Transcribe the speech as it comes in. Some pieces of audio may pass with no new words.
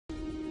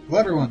Hello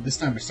everyone, this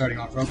time we're starting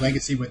off Rogue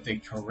Legacy with the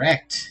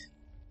correct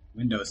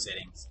Windows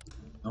settings.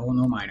 No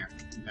minor.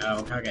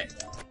 No Kage.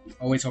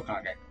 Always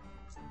Hokage.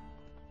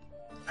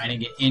 I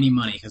didn't get any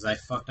money because I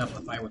fucked up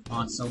the fight with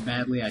Ponce so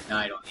badly I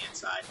died on the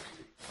inside.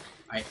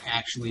 I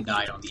actually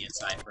died on the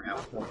inside for how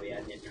poorly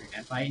I did during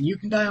that fight. And you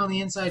can die on the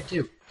inside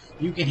too.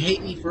 You can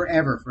hate me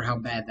forever for how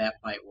bad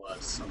that fight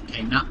was.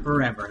 Okay, not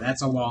forever.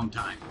 That's a long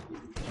time.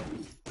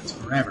 It's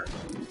forever.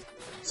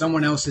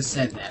 Someone else has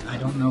said that. I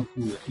don't know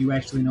who. If you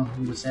actually know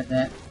who has said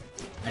that,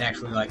 I'd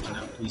actually like to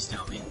know. Please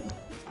tell me.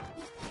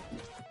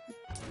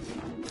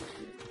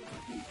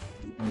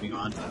 Moving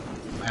on.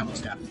 I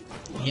almost got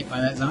hit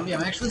by that zombie.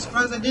 I'm actually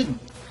surprised I didn't.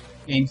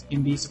 Games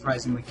can be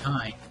surprisingly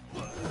kind.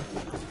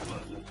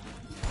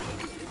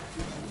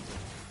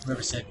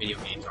 Whoever said video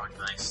games aren't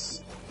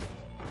nice.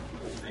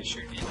 I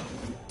sure did.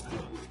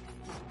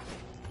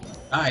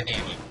 Ah,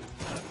 damn you.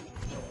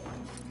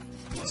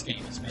 This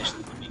game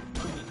especially can be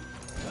funny.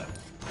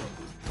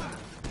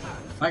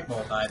 Spike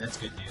ball died, that's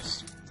good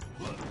news.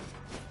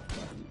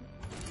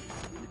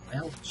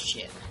 Well,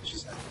 shit.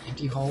 Just an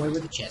empty hallway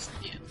with a chest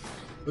at the end.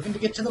 Looking to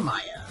get to the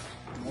Maya.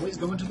 Always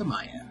going to the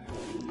Maya.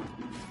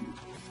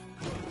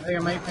 I think I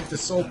might make the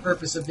sole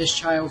purpose of this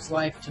child's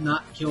life to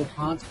not kill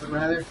Ponce, but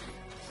rather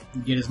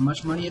get as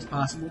much money as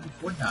possible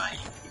before dying.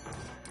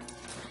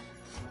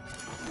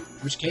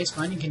 In which case,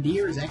 finding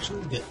Kadir is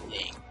actually a good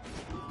thing.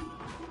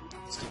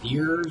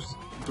 Kadir's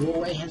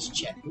doorway has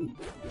checked. Ooh.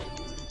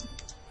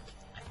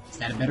 Is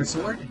that a better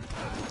sword?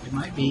 It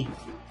might be.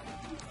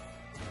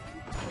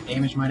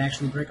 Damage might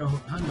actually break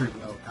 100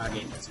 though.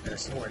 Kage, that's a better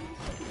sword.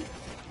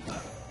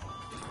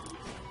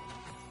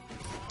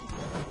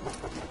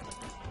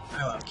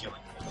 I love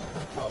killing.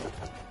 Oh,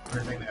 for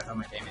a second I thought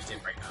my damage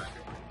did break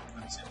 100.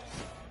 Let me see.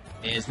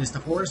 Is this the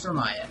forest or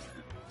Maya?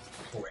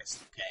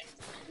 Forest, okay.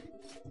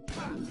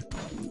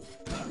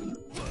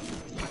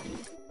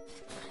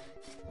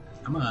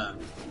 I'm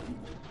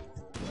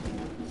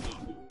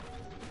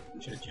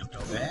should have jumped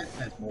over that.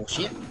 That's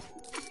bullshit.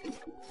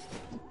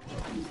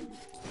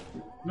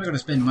 I'm not going to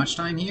spend much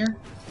time here.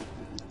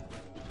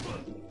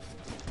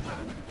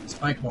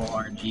 Spike ball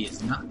RNG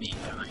is not being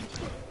kind.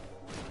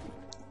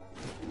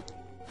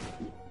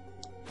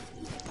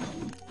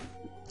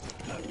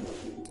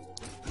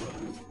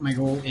 My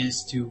goal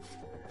is to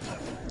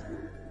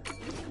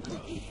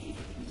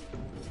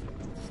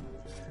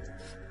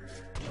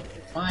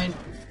find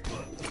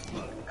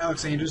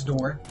Alexander's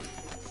door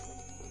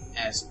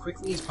as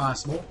quickly as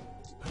possible,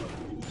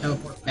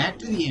 teleport back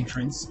to the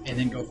entrance, and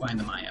then go find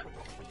the Maya.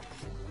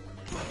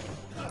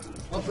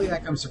 Hopefully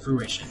that comes to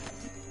fruition.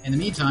 In the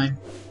meantime,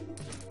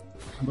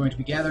 I'm going to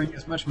be gathering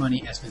as much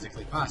money as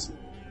physically possible.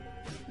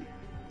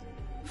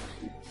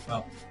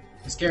 Well,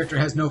 this character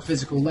has no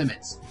physical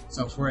limits,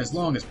 so for as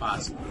long as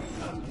possible.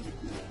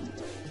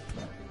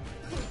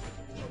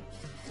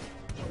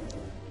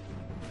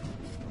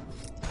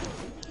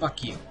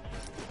 Fuck you.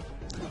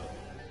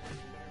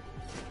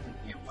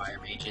 Damn fire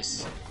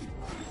mages.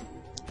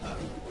 Oh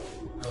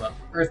well,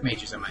 earth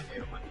mages are my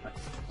favorite one. But,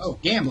 oh,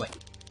 gambling!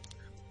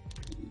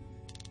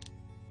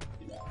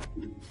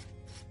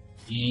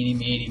 Eeny,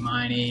 meeny,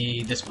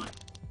 miny, this one.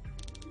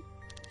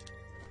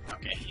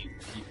 Okay, you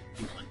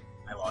won.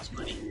 I lost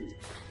money.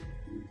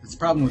 That's the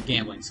problem with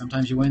gambling.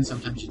 Sometimes you win,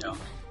 sometimes you don't.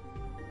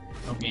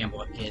 Don't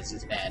gamble at kids,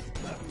 it's bad.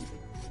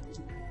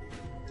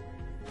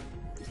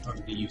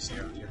 Talking to you,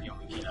 Sarah. You're the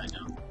only kid I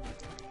know.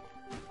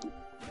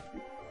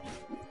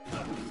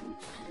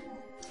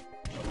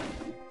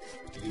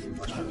 Do you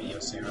watch my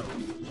videos, Sarah?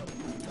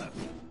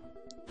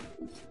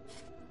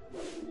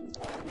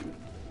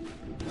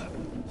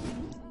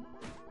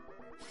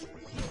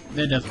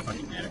 That doesn't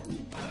fucking matter.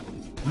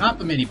 Not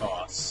the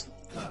mini-boss.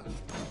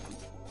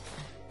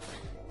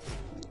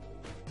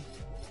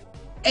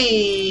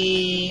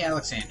 Hey,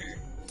 Alexander.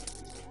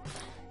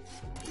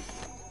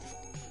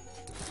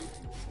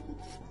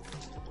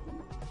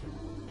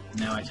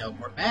 Now I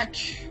teleport back.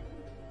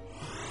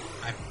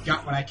 I've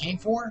got what I came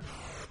for.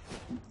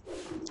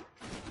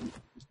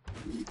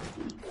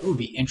 Ooh,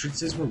 the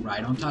entrances were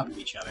right on top of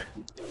each other.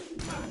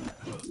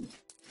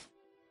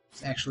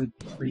 It's actually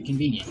pretty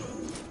convenient.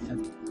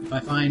 If I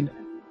find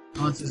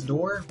Ponce's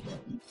door,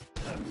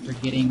 after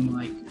getting,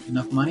 like,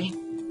 enough money,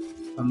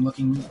 if I'm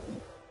looking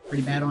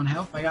pretty bad on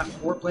health, I got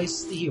 4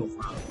 places to heal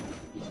from.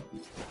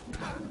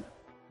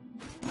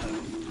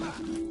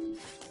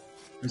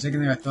 For a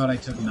second there I thought I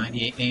took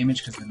 98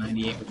 damage, because the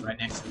 98 was right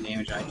next to the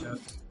damage I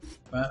took,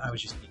 but I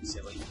was just being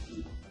silly.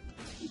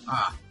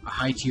 Ah, a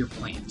high-tier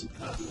plant.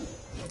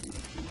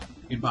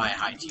 Goodbye,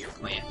 high-tier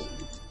plant.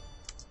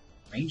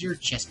 Ranger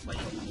chestplate.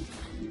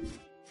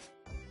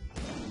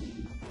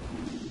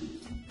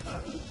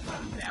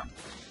 Now.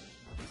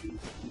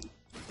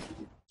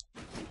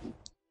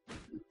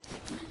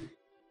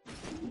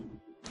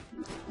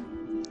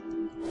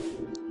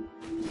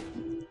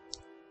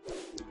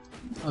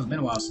 Oh, it's been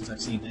a while since I've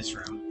seen this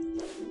room.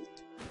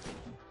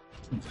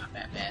 It's not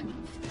that bad.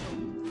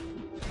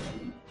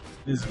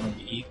 This is going to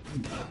be...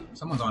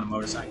 Someone's on a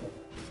motorcycle.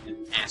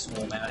 An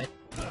asshole about it.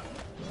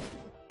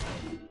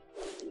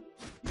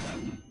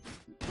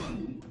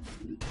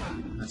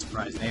 Not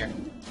surprised there.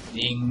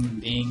 Ding,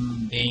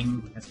 ding,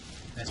 ding.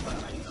 That's what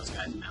I like those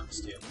guys'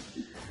 mounts too.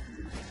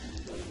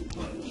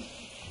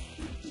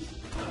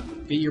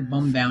 Get your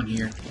bum down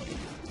here.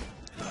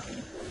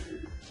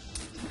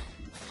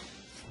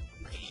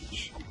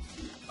 Rage.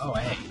 Oh,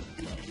 hey.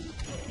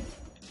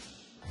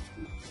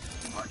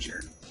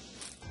 Archer.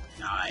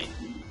 Die.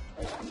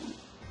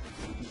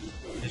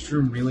 This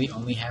room really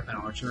only have an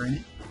archer in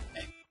it?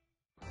 Okay.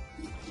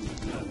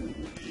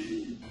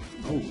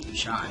 Oh,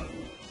 shy.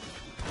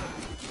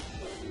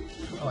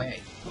 Oh,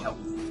 hey. Health.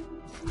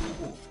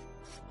 Cool.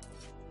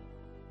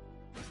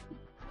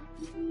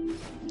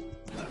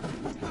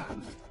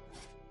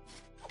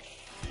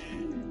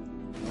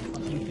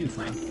 What do you do,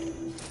 friend?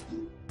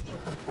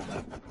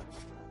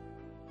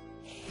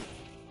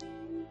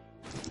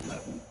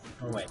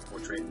 Go away,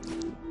 portrait.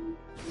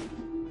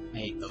 I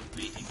hate those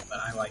paintings, but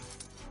I like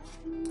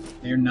them.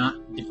 They're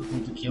not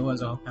difficult to kill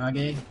as a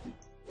Hokage.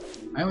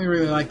 I only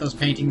really like those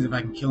paintings if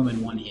I can kill them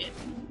in one hit.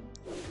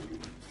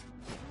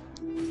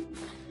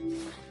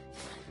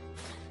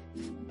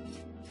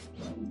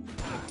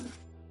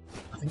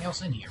 Nothing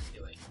else in here,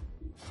 really.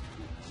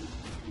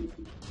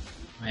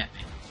 Come at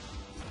me.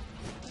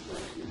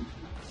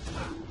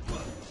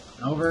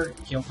 Over,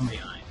 kill from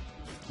behind.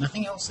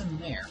 Nothing else in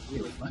there,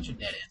 really. Bunch of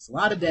dead ends. A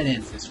lot of dead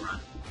ends this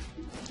run.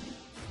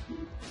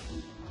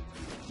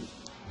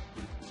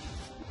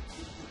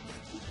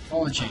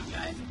 Ball and chain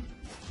guy.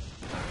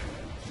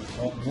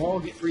 Ball and wall,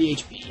 get 3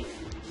 HP.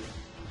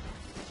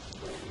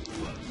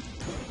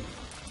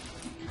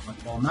 With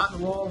the ball not in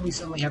the wall, we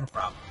suddenly have a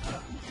problem.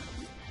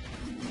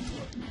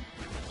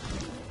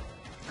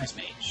 Nice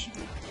mage.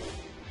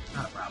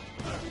 Not a problem.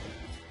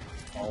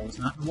 Ball is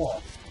not in the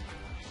wall.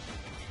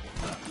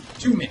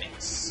 2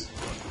 minutes.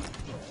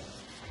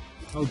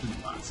 Open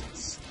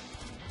bosses.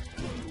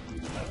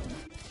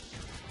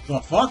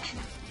 The fuck?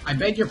 I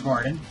beg your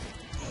pardon.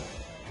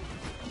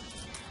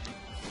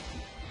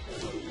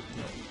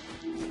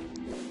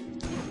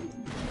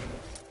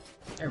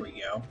 There we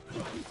go.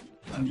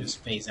 Don't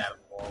just phase out of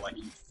the wall like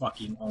you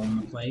fucking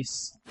own the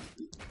place.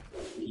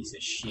 Piece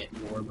of shit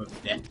orb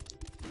of death.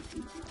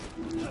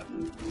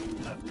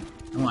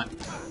 Come on.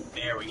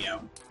 There we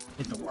go.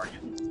 Hit the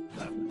Worgen.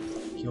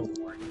 Kill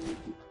the Worgen.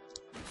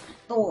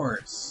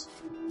 Doors!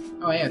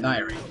 Oh, yeah,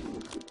 diary.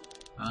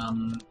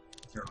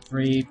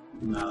 03,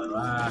 la la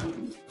la.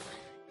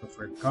 Go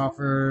for the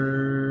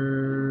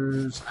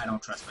coffers. I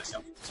don't trust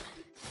myself.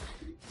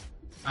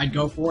 I'd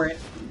go for it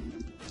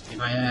if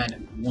I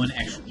had one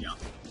extra jump.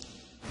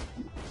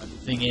 But the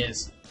thing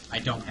is, I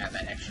don't have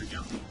that extra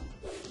jump.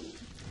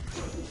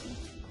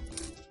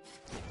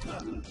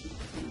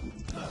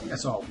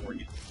 That's all,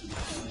 Worgen.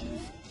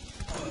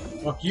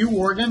 Fuck you,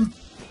 Worgen!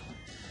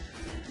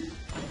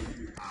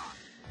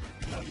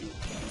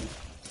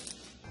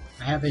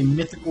 I have a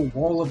mythical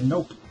wall of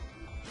nope.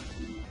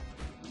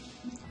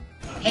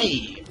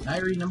 Hey,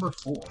 diary number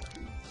 4.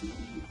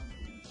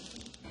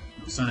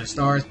 Sun and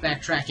stars,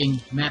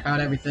 backtracking, map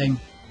out everything.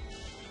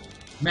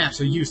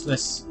 Maps are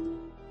useless.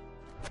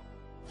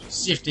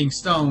 Shifting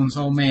stones,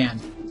 oh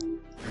man.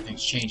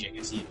 Everything's changing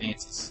as he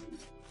advances.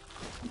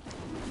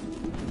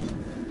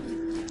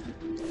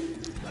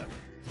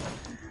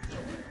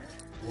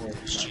 The world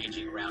is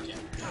changing around him.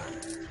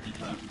 He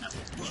can do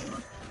nothing to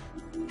destroy.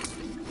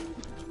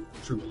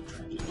 Truly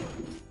tragic.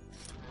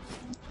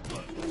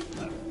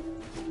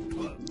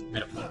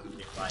 Metaphor could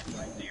be applied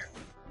right there.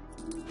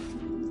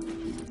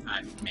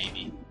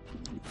 Maybe.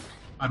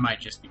 I might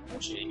just be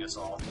bullshitting us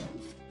all.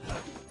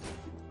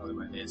 Probably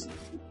what it is.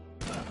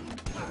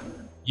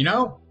 You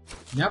know,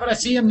 now that I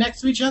see them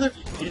next to each other,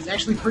 it is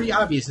actually pretty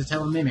obvious to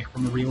tell a mimic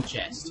from a real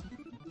chest.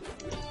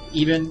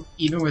 Even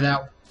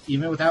without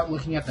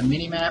looking at the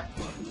minimap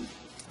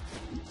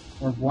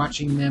or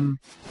watching them,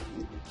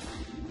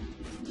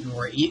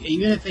 or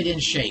even if they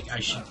didn't shake,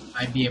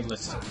 I'd be able to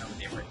still tell the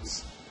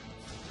difference.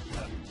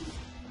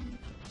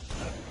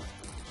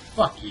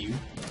 Fuck you.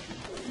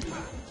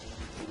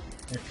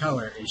 Their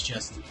color is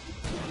just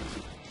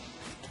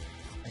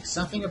like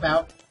something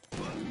about,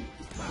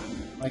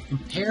 like,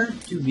 compared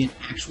to the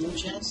actual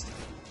chest,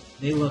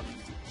 they look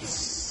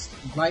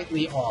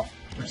slightly off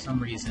for some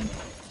reason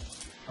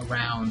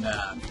around,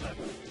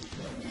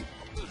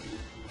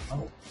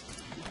 oh.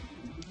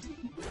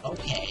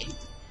 Okay.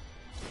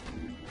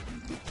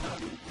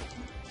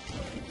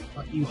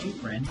 Fuck you too,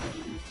 friend.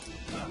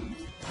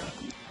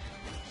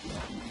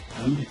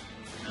 Food?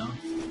 No? I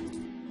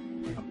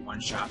think I'm one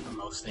shot for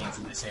most things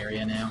in this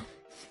area now.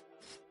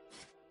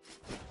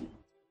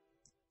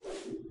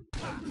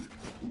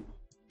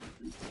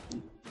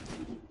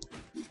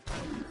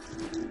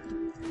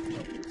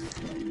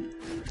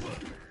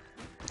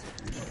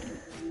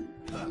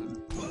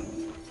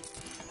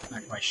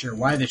 Not quite sure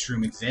why this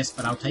room exists,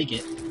 but I'll take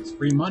it. It's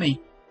free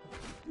money.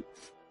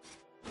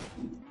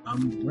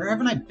 Where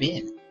haven't I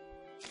been?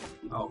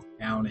 Oh,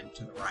 down and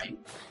to the right.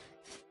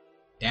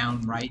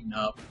 Down, right, and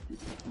up.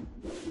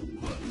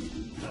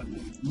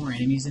 More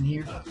enemies in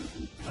here?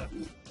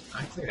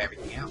 I cleared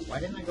everything out. Why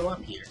didn't I go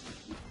up here?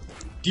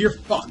 Dear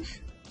fuck!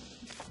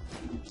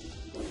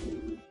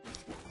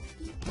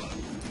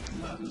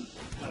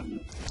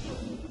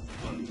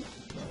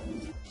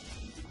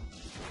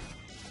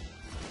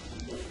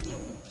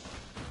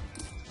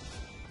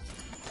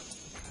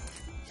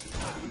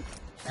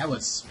 That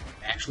was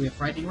actually a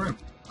frightening room.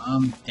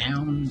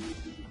 Down...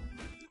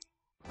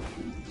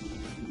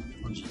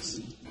 Oh,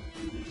 jeez.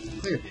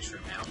 Cleared this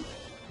room now.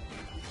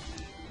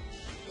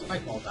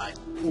 Spike ball died.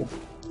 Cool.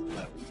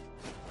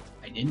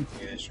 I didn't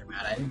clear this room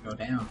out. I didn't go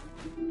down.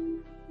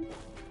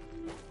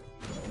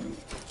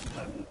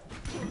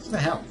 What's the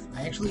health?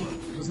 I actually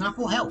was not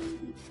full health.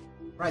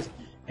 Surprising.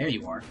 There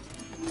you are.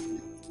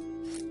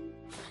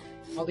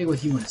 I'll deal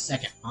with you in a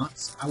second,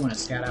 Ponce. I want to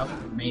scout out the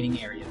remaining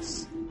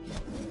areas.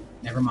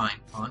 Never mind,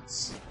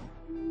 Ponce.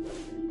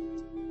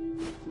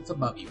 What's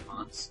above you,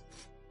 Ponce?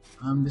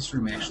 This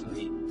room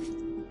actually...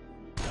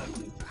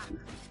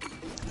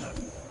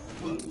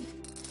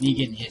 Me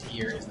getting hit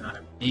here is not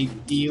a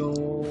big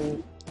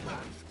deal.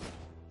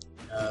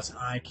 Because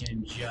I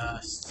can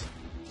just...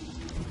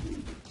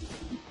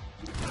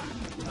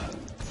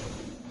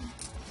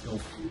 go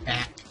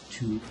back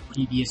to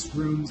previous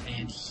rooms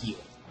and heal.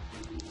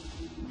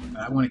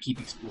 But I want to keep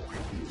exploring.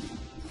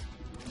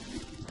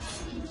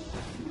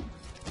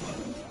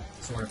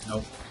 Sort of,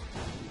 nope.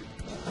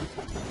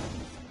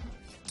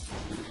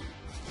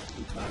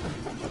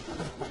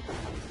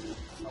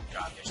 Oh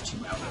god, there's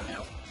two out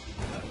now.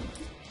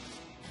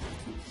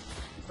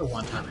 It's the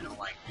one time I don't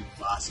like new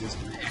bosses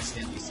when I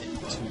accidentally send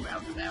two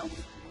out and out.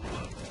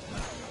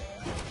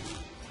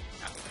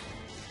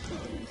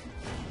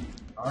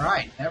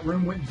 Alright, that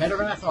room went better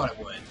than I thought it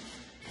would.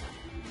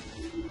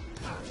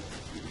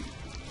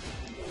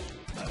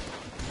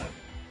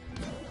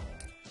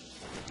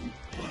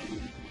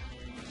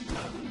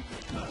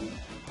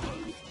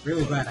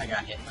 Really glad I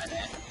got hit by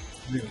that.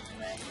 Really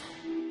glad.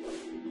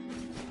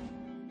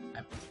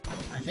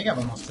 I think I've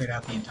almost cleared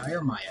out the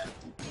entire Maya.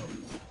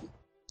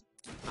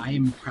 I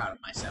am proud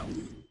of myself.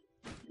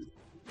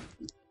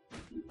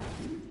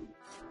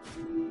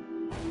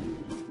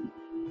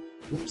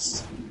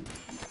 Whoops.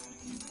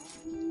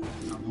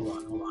 Oh,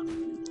 hold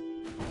on.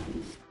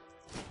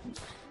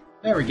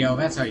 There we go,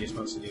 that's how you're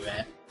supposed to do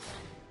that.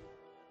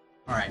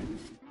 Alright.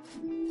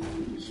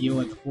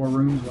 Heal at the 4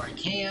 rooms where I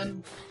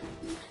can.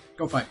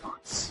 Go fight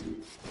Ponce.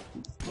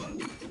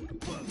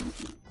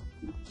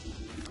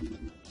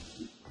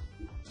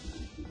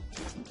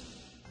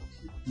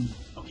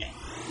 Okay.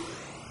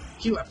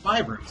 Heal at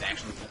 5 rooms,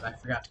 actually, because I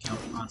forgot to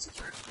count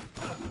Ponce's room.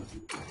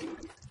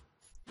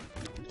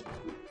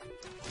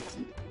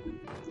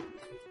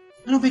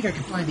 I don't think I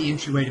can find the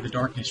entryway to the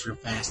darkness real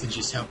fast and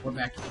just teleport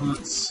back to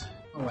Ponce.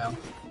 Oh well.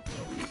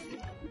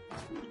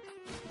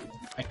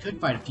 I could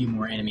fight a few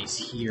more enemies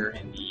here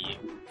in the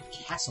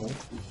castle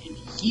and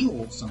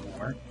heal some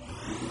more.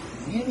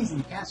 The enemies in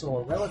the castle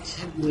are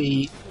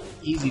relatively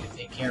easy to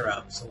take care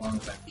of, so long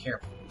as I'm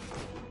careful.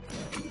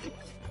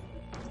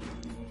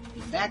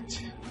 In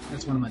fact,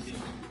 that's what I'm gonna do.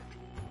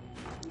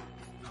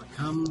 I'm gonna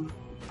come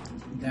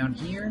down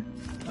here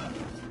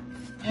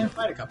and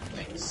fight a couple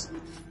things.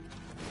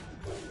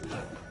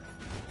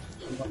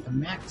 Heal up the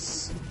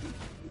max.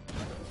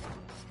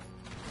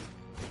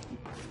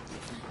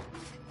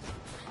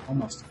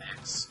 Almost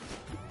max.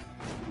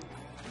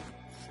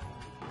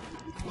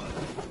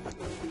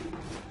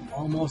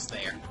 Almost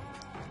there.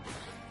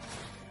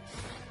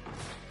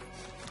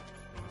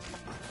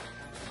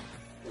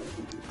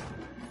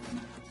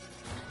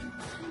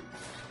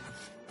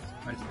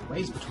 Quite a bit of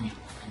ways between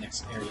the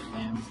next area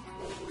and them.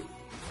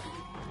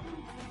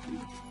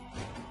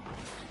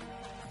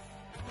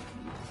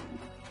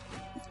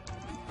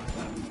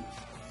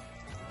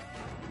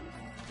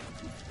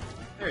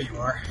 There you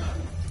are.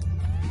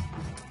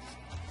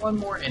 One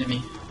more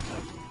enemy.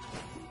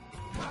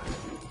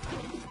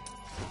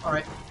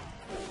 Alright.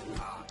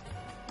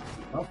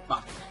 Oh,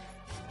 fuck.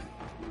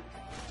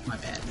 My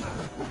bad.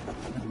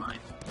 Never mind.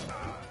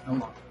 No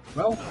longer.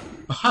 Well,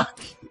 fuck!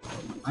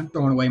 I'm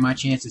throwing away my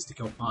chances to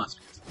kill Ponce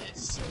because of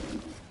this.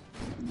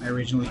 I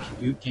originally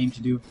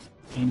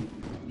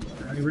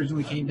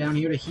came down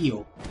here to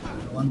heal.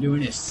 All I'm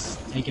doing is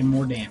taking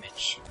more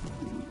damage.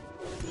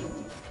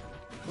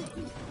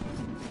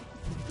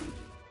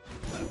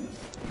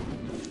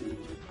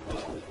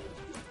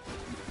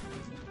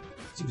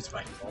 Stupid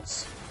spike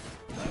balls.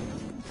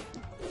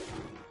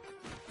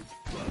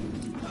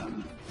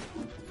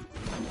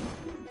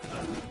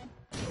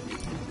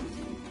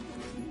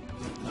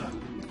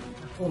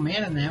 Full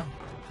mana now.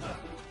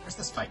 Where's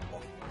the spike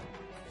ball?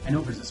 I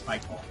know there's a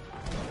spike ball.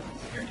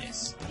 Here it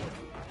is.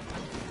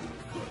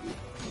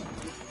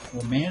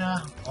 Full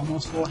mana,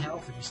 almost full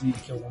health. I just need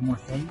to kill one more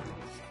thing.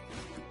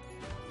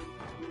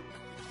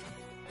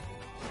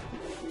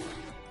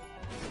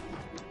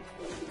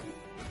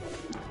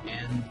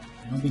 And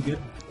it'll be good.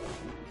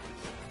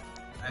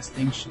 Last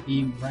thing should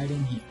be right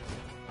in here.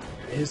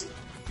 There it is.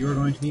 You're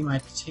going to be my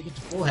ticket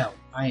to full health.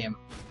 I am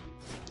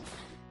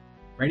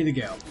ready to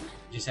go.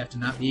 Just have to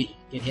not get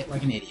hit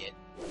like an idiot.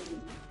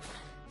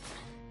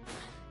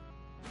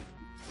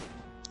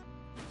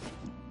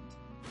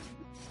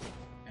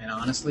 And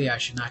honestly, I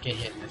should not get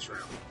hit in this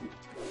room.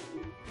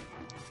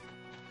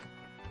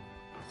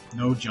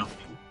 No jumping.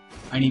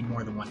 I need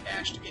more than one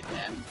dash to get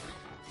that.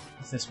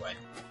 It's this way.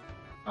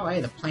 Oh,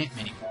 hey, the plant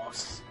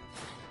mini-boss.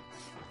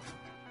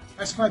 If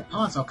I survive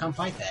Ponce, I'll come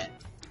fight that.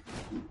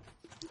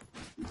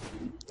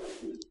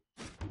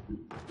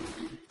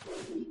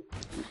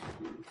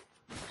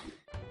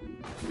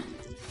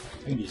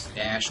 I can just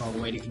dash all the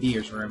way to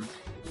Kadir's room.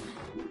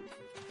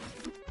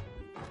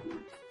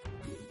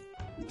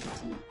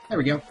 There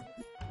we go.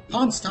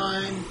 Ponce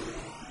time!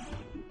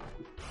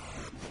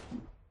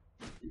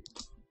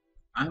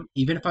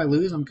 Even if I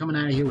lose, I'm coming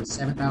out of here with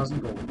 7,000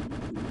 gold.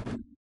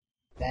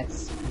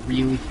 That's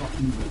really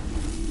fucking good.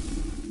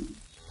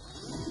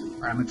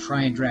 Alright, I'm gonna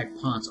try and drag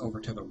Ponce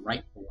over to the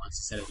right for once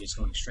instead of just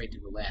going straight to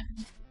the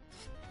left.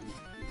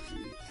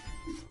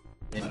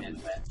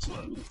 Then left.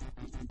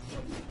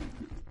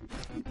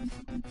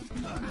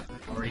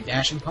 Already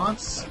dashing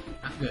Ponce?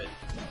 Not good.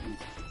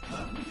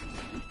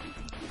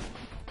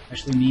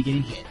 Especially me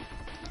getting hit.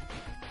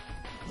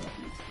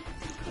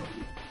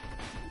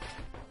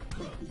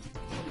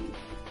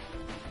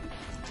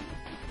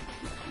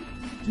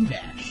 Two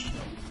dash.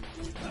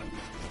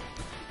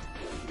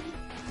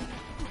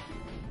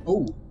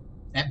 Oh,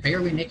 that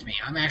barely nicked me.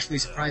 I'm actually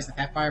surprised that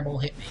that fireball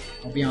hit me.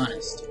 I'll be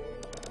honest.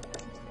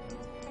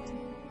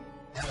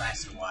 That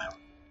lasted a while.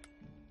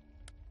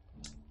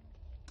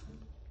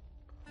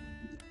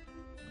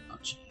 Oh,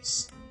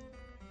 jeez.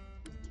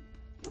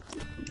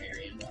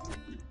 Marion.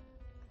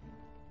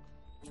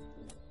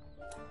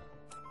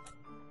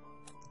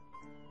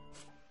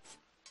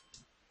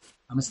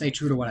 I'm gonna stay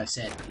true to what I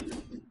said.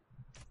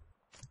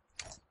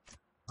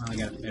 Finally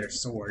got a better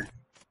sword.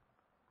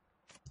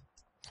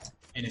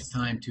 And it's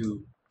time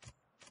to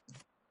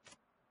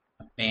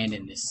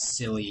abandon this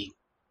silly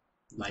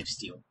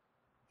lifesteal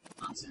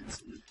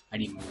nonsense. I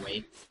need more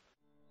weight.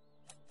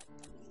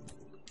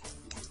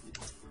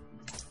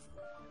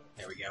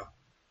 There we go.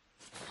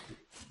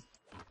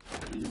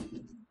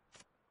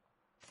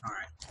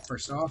 Alright,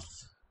 first off,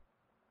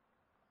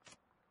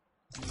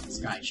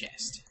 sky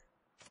chest.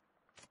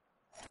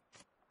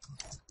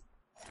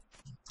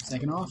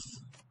 Second off,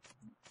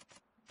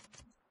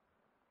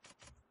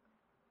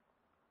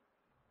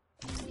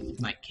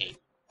 my cape.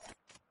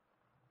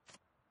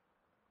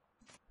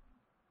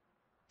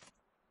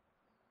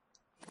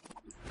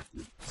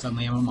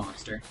 Suddenly I'm a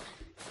monster.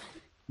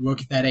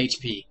 Look at that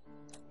HP.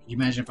 Can you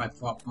imagine if I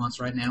fought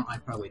Ponce right now?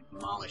 I'd probably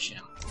demolish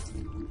him.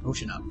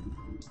 Potion up.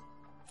 And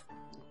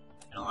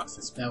unlocks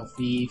the Spell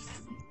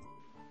Thief.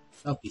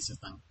 Spell Thief's a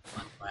fun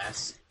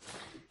class.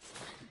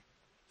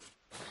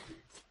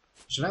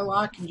 Should I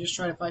lock and just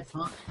try to fight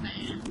Ponce? Nah,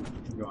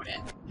 we're going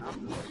in.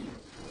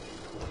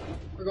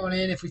 We're going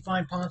in. If we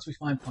find Ponce, we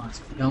find Ponce.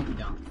 If we don't, we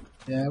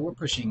don't. We're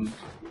pushing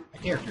a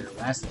character that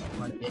lasted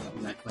quite a bit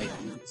because I played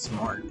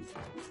smart.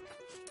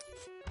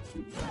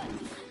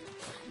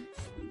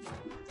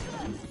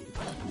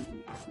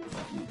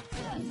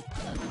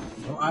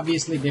 Well,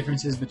 obviously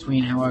differences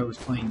between how I was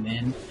playing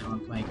then and how I'm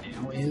playing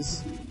now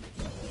is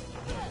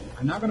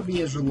I'm not going to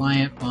be as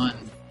reliant on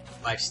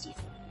lifesteal.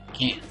 I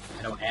can't.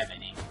 I don't have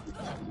any.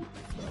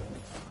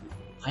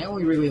 I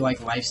only really like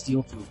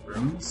lifesteal through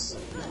rooms.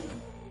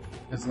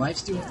 Because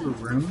lifesteal through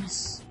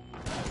rooms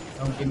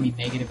don't give me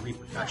negative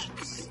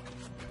repercussions.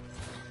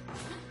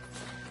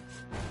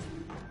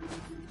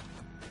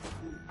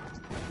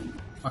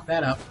 Fuck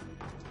that up.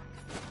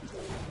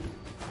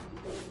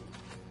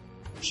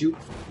 Shoot.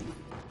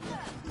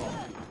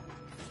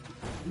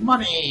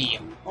 Money!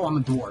 Oh, I'm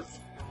a dwarf.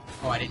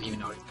 Oh, I didn't even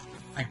know it.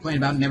 I complained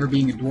about never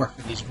being a dwarf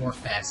for these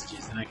dwarf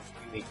passages, and I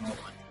completely ignored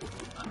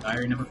one.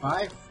 Diary number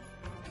 5.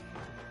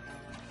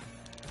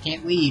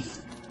 Can't leave.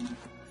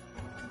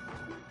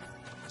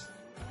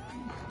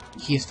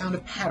 He has found a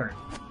pattern.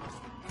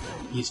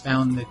 He has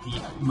found that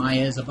the Maya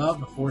is above,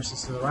 the force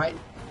is to the right,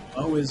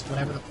 below is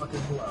whatever the fuck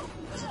is below.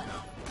 He doesn't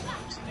know.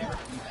 He's never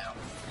found out.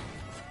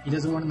 He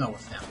doesn't want to know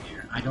what's down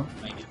here. I don't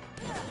blame him.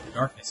 The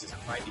darkness is a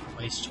frightening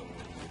place, children.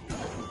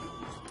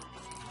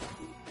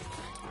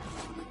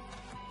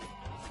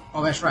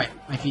 Oh, that's right.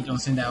 My feet don't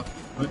send out.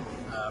 But,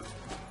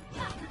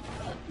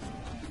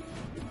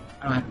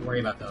 I don't have to worry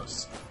about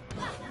those.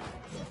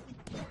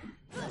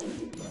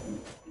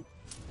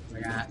 I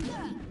got...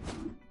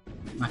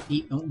 My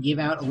feet don't give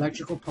out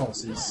electrical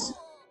pulses.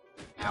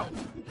 Ow.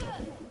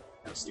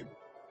 That was stupid.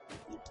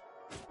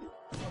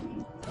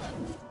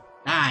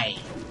 Die!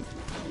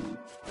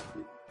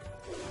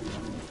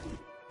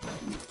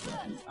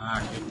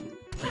 Ah,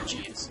 good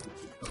chance.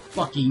 A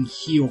fucking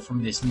heal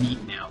from this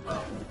meat now,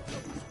 though.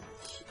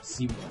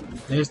 See,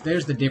 there's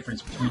the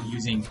difference between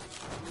using...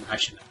 I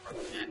shouldn't have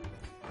broken that.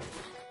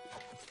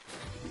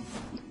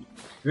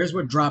 Here's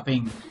what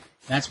dropping...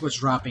 That's what's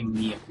dropping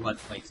the blood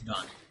plates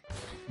done.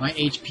 My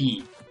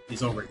HP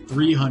is over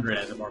 300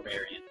 as a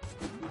barbarian.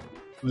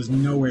 It was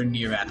nowhere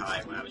near that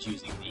high when I was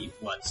using the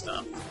blood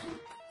stuff.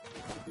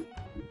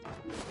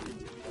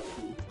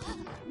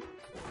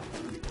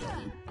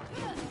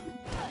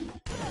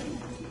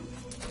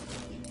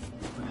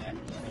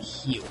 I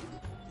healed.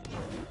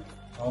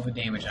 All the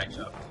damage I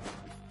took.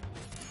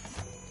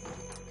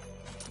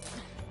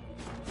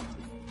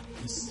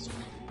 This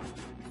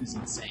is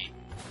insane.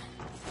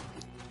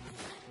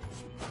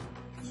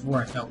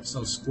 Before I felt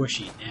so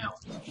squishy, now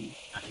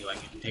I feel like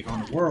I can take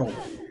on the world.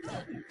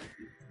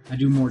 I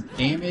do more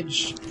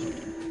damage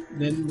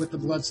than with the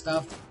blood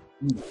stuff.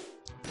 Ooh.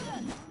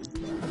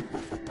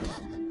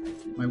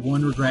 My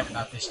one regret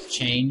about this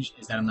change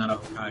is that I'm not a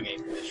Hokage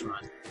for this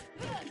run.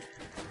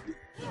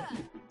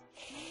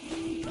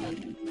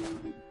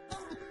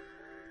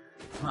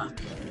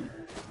 Fuck.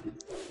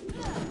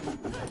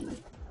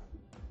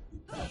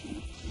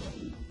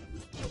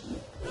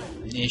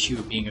 An issue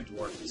of being a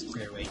dwarf is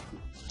clearly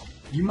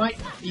you might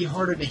be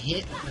harder to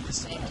hit, but at the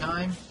same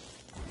time,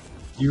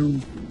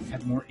 you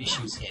have more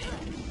issues hitting.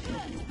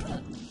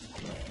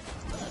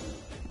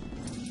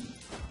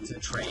 It's a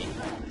trade.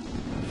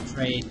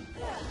 Trade.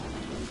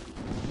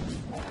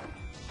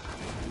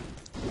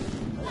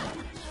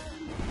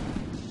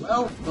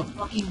 Well, the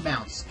fucking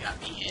bounce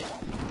got me hit.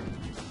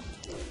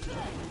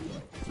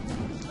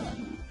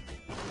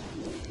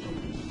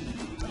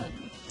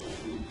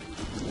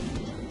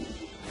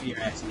 Get your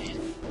ass in.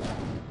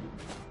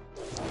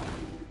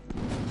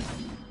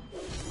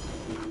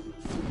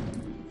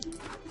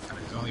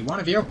 There's only one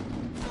of you.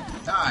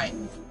 Die.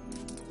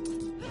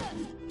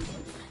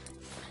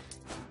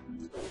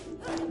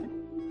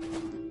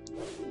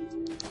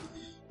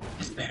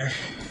 It's better.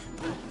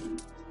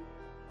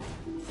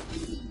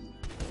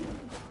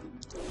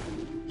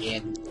 Yeah.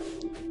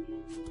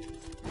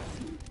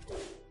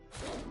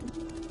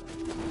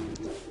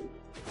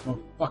 Oh,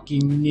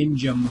 fucking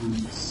ninja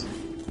moves.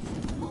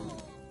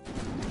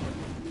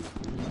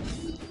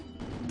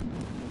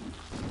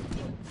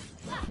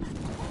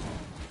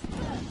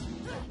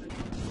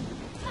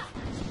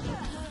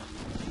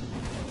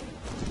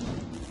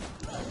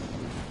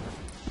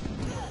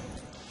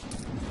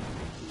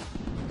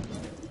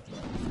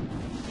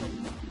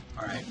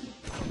 Alright.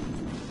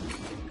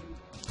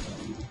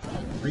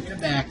 Bringing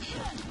it back.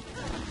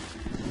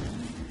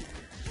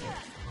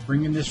 We're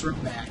bringing this room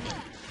back.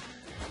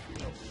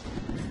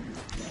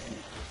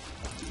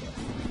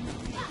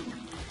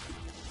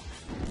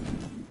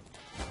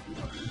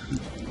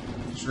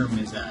 This room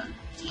is,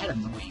 it's kind of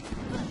annoying.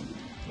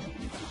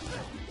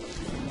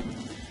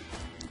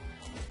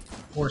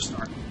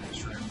 4-star in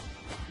this room.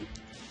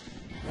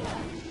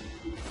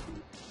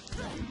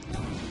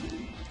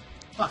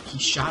 Fuck, he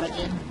shot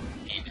again?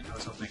 Damn it, I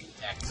was hoping I could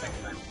attack the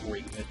second time before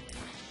he could.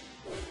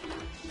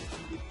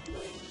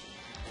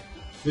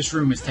 This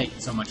room is taking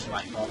so much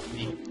life off of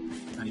me.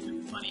 Not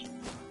even funny.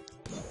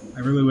 I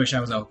really wish I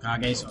was a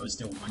Hokage, so I was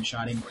still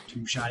one-shotting or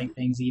two-shotting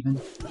things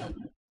even.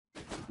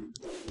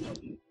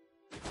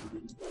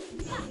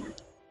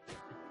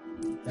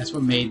 That's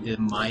what made the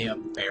Maya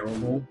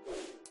bearable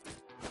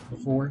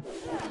before.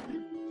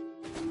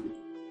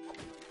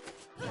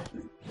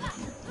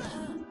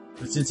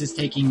 But since it's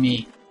taking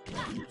me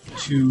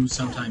 2,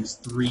 sometimes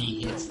 3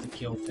 hits to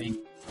kill things,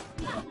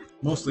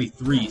 mostly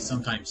 3,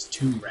 sometimes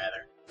 2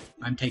 rather,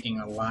 I'm taking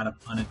a lot of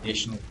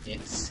unadditional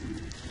hits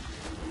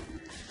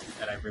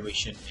that I really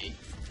shouldn't be.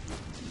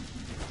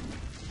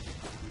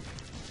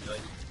 Really?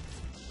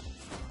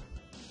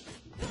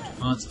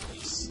 Ponce at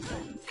least.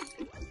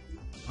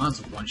 Ponce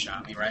will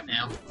one-shot me right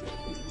now.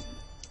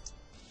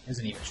 He has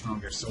an even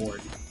stronger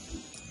sword.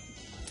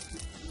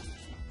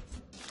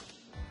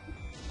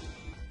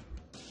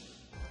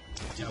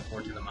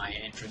 Teleport to the Maya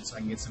entrance so I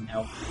can get some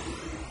help.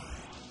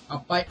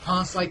 I'll fight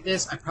Ponce like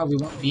this. I probably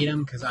won't beat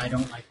him because I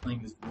don't like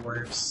playing as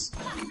dwarves.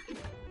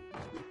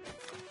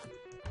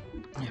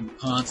 And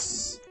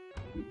Ponce...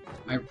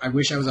 I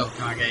wish I was a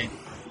Hokage,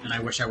 and I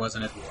wish I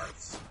wasn't a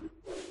dwarf.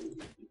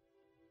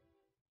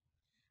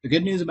 The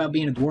good news about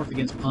being a dwarf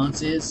against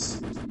Ponce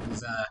is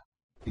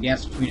the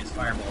gaps between his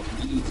fireballs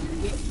are easy to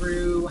get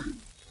through.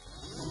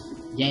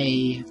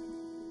 Yay.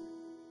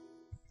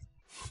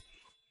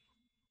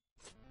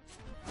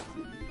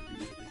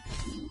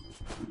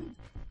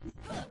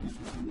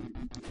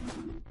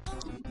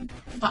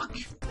 Fuck!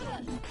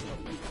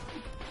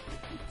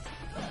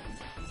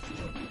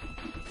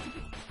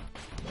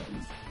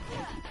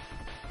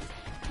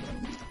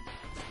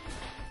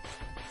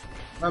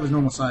 If I was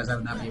normal size, I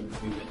would not be able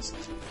to do this.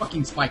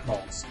 Fucking spike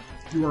balls.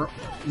 You are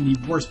in the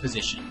worst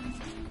position.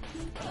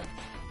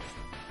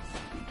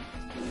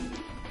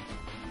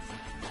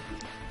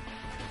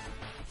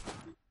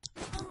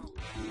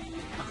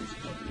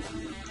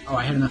 Oh,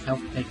 I had enough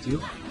health to take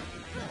 2?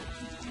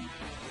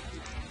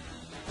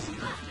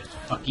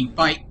 Fucking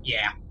fight,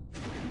 yeah.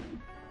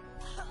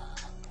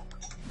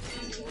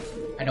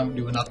 I don't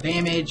do enough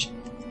damage.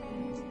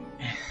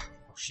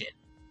 Oh shit.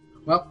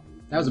 Well,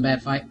 that was a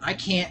bad fight.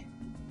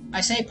 I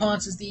say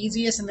Ponce is the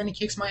easiest, and then he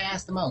kicks my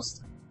ass the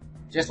most.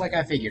 Just like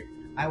I figured.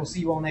 I will see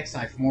you all next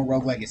time for more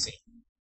Rogue Legacy.